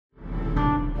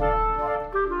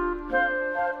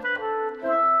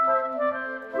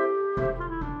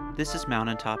This is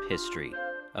Mountaintop History,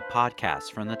 a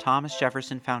podcast from the Thomas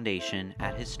Jefferson Foundation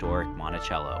at historic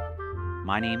Monticello.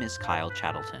 My name is Kyle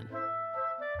Chattleton.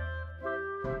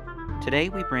 Today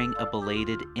we bring a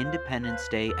belated Independence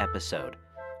Day episode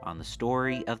on the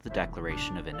story of the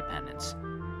Declaration of Independence.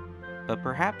 But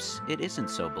perhaps it isn't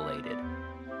so belated,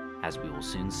 as we will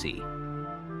soon see.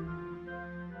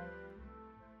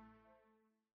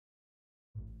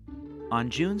 On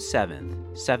June 7,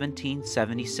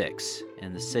 1776,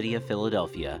 in the city of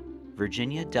Philadelphia,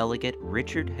 Virginia delegate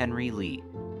Richard Henry Lee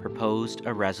proposed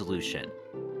a resolution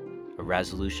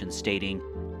stating,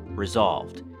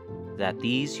 "Resolved, that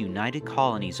these united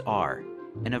colonies are,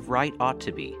 and of right ought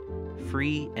to be,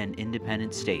 free and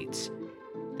independent states,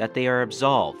 that they are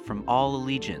absolved from all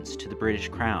allegiance to the British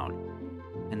Crown,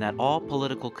 and that all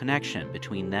political connection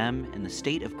between them and the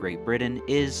state of Great Britain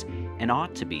is, and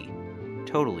ought to be,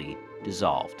 totally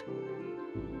dissolved."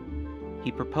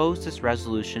 He proposed this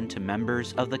resolution to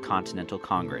members of the Continental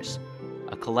Congress,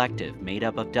 a collective made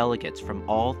up of delegates from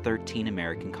all 13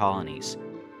 American colonies.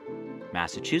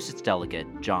 Massachusetts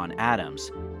delegate John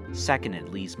Adams seconded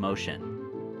Lee's motion,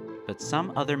 but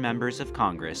some other members of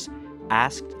Congress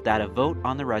asked that a vote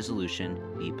on the resolution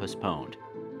be postponed.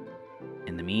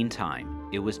 In the meantime,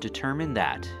 it was determined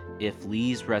that, if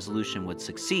Lee's resolution would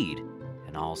succeed,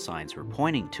 and all signs were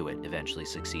pointing to it eventually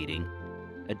succeeding,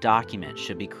 a document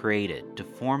should be created to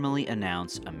formally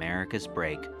announce America's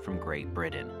break from Great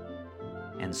Britain.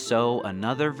 And so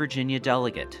another Virginia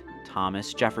delegate,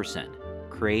 Thomas Jefferson,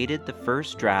 created the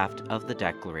first draft of the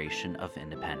Declaration of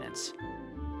Independence.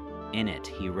 In it,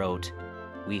 he wrote,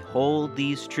 "We hold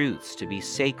these truths to be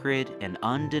sacred and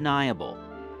undeniable,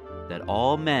 that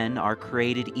all men are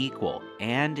created equal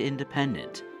and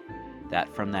independent, that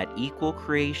from that equal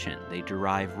creation they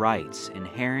derive rights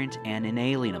inherent and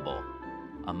inalienable,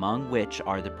 among which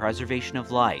are the preservation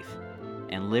of life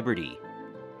and liberty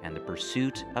and the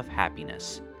pursuit of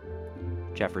happiness."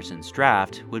 Jefferson's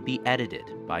draft would be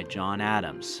edited by John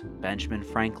Adams, Benjamin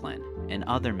Franklin, and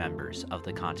other members of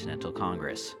the Continental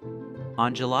Congress.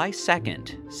 On July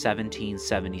 2nd,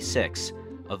 1776,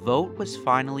 a vote was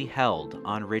finally held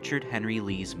on Richard Henry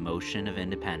Lee's motion of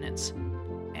independence,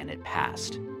 and it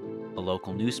passed. A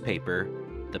local newspaper,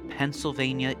 the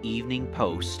Pennsylvania Evening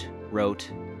Post,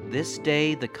 wrote, "This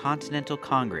day the Continental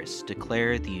Congress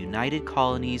declared the United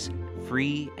Colonies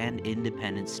free and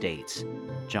independent states."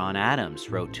 John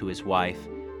Adams wrote to his wife,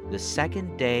 "The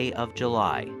second day of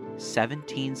July,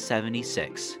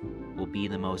 1776, will be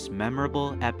the most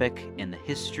memorable epoch in the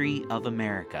history of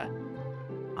America.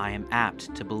 I am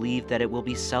apt to believe that it will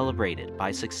be celebrated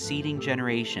by succeeding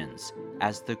generations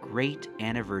as the great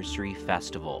anniversary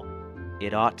festival.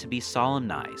 It ought to be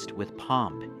solemnized with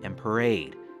pomp and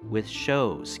parade, with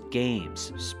shows,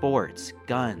 games, sports,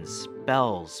 guns,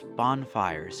 bells,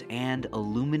 bonfires, and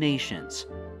illuminations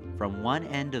from one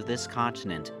end of this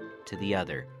continent to the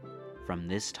other, from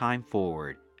this time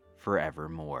forward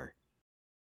forevermore."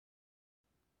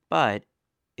 But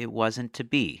it wasn't to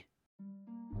be.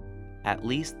 At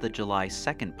least the July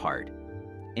 2nd part.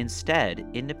 Instead,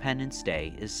 Independence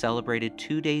Day is celebrated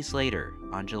 2 days later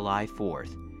on July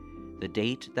 4th, the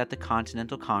date that the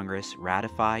Continental Congress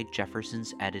ratified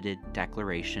Jefferson's edited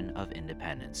Declaration of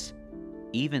Independence.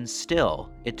 Even still,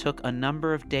 it took a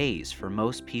number of days for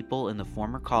most people in the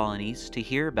former colonies to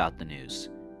hear about the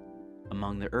news.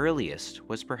 Among the earliest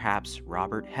was perhaps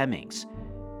Robert Hemings,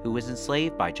 who was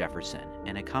enslaved by Jefferson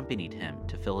and accompanied him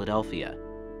to Philadelphia.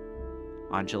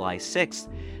 On July 6th,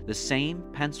 the same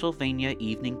Pennsylvania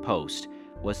Evening Post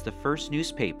was the first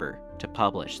newspaper to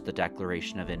publish the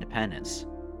Declaration of Independence.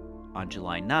 On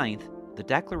July 9th, the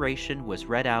Declaration was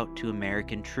read out to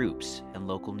American troops and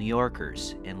local New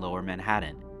Yorkers in Lower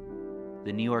Manhattan.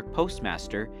 The New York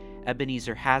postmaster,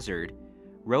 Ebenezer Hazard,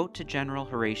 wrote to General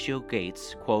Horatio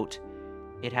Gates, quote,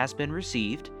 "It has been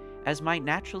received, as might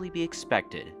naturally be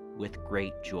expected, with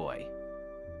great joy."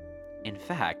 In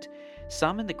fact,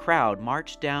 some in the crowd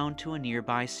marched down to a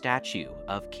nearby statue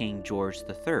of King George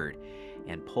III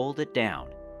and pulled it down.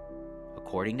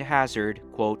 According to Hazard,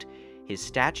 quote, "His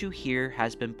statue here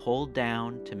has been pulled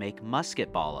down to make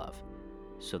musket ball of,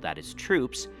 so that his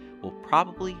troops will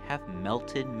probably have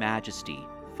melted majesty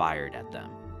fired at them."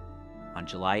 On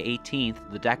July 18th,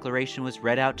 the Declaration was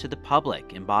read out to the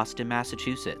public in Boston,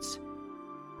 Massachusetts.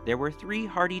 "There were 3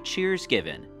 hearty cheers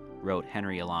given," wrote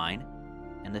Henry Alline,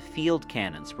 "and the field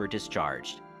cannons were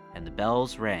discharged, and the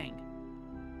bells rang."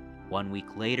 1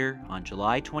 week later, on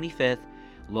July 25th,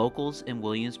 locals in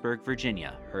Williamsburg,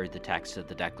 Virginia, heard the text of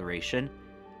the Declaration.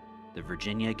 The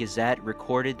Virginia Gazette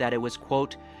recorded that it was,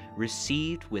 quote,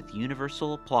 "received with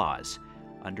universal applause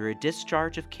under a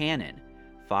discharge of cannon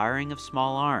firing of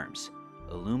small arms,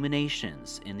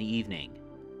 illuminations in the evening,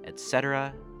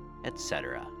 etc.,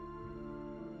 etc.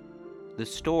 The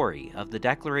story of the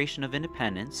Declaration of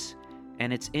Independence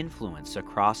and its influence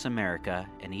across America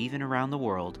and even around the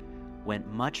world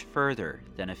went much further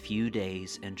than a few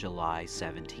days in July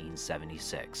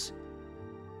 1776.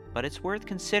 But it's worth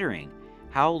considering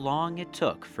how long it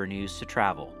took for news to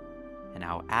travel, and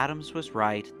how Adams was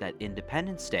right that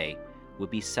Independence Day would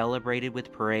be celebrated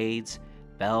with parades,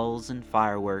 bells, and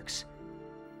fireworks,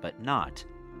 but not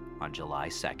on July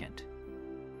 2nd.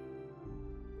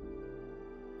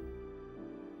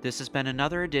 This has been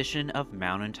another edition of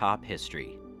Mountaintop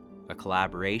History, a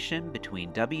collaboration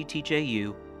between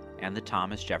WTJU and the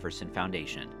Thomas Jefferson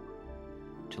Foundation.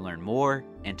 To learn more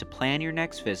and to plan your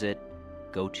next visit,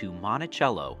 go to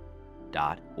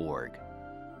monticello.org.